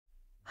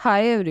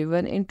Hi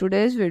everyone, in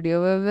today's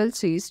video we will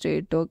see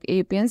Straight Talk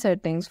APN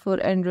settings for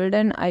Android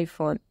and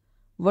iPhone.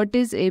 What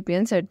is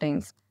APN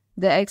settings?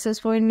 The access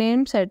point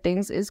name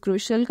settings is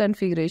crucial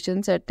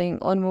configuration setting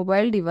on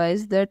mobile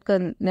device that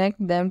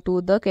connect them to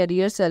the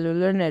carrier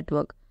cellular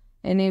network,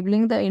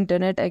 enabling the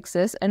internet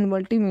access and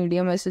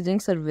multimedia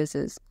messaging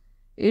services.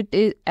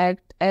 It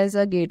acts as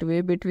a gateway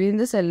between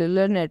the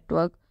cellular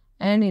network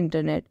and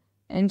internet,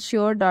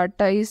 ensure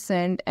data is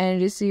sent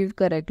and received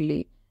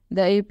correctly.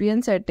 The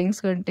APN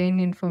settings contain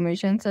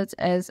information such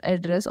as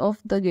address of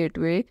the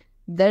gateway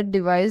that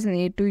device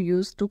need to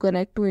use to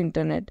connect to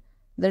internet,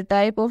 the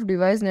type of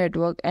device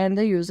network and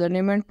the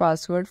username and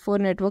password for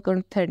network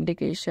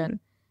authentication.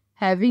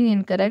 Having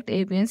incorrect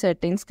APN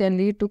settings can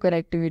lead to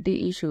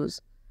connectivity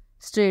issues.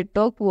 Straight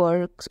Talk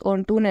works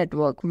on two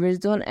networks,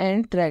 Verizon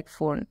and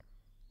Tracfone.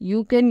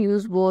 You can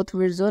use both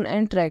Verizon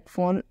and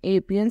Tracfone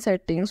APN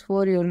settings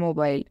for your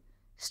mobile.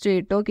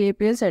 Straight Talk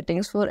APN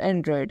settings for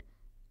Android.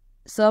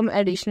 Some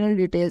additional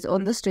details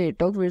on the Straight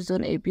Talk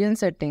Verizon APN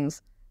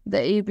settings. The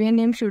APN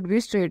name should be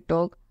Straight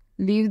Talk.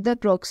 Leave the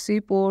proxy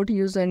port,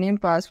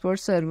 username, password,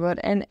 server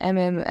and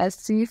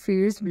MMSC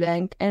fields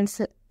blank and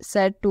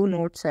set to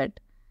not set.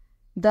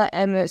 The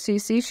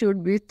MCC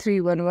should be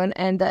 311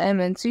 and the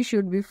MNC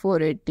should be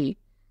 480.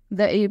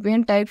 The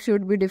APN type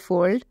should be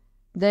default.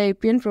 The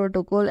APN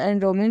protocol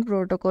and roaming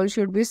protocol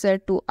should be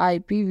set to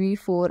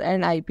IPv4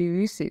 and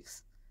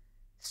IPv6.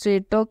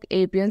 Straight Talk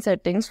APN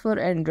settings for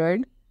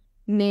Android.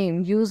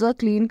 Name. Use a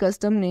clean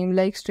custom name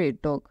like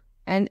Straight Talk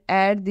and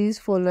add these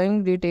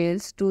following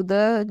details to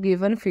the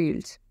given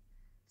fields.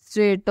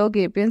 Straight Talk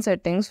APN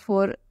settings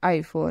for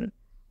iPhone.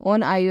 On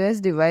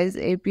iOS device,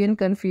 APN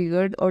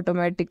configured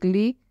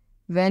automatically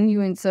when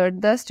you insert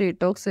the Straight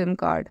Talk SIM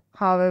card.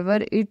 However,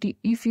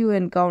 if you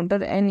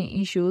encounter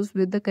any issues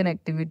with the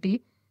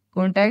connectivity,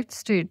 contact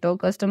Straight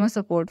Talk customer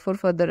support for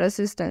further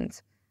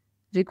assistance.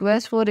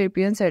 Request for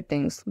APN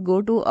settings.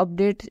 Go to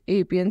Update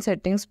APN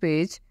settings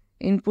page.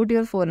 Input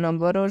your phone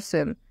number or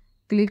SIM.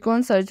 Click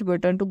on search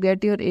button to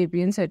get your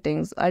APN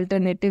settings.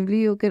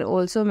 Alternatively, you can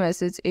also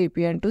message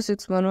APN to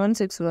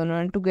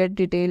 611611 to get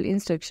detailed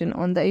instruction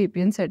on the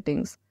APN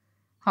settings.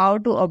 How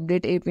to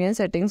update APN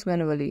settings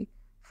manually.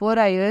 For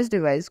iOS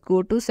device,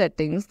 go to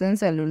Settings, then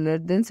Cellular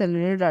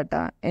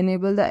Data.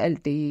 Enable the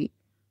LTE.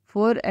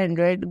 For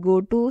Android,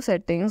 go to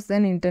Settings,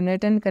 then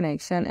Internet and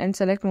Connection and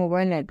select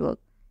Mobile Network.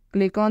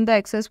 Click on the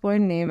access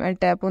point name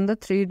and tap on the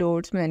three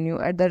dots menu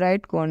at the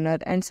right corner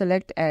and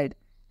select Add.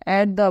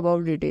 Add the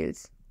above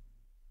details.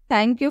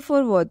 Thank you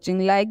for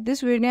watching. Like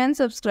this video and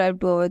subscribe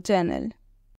to our channel.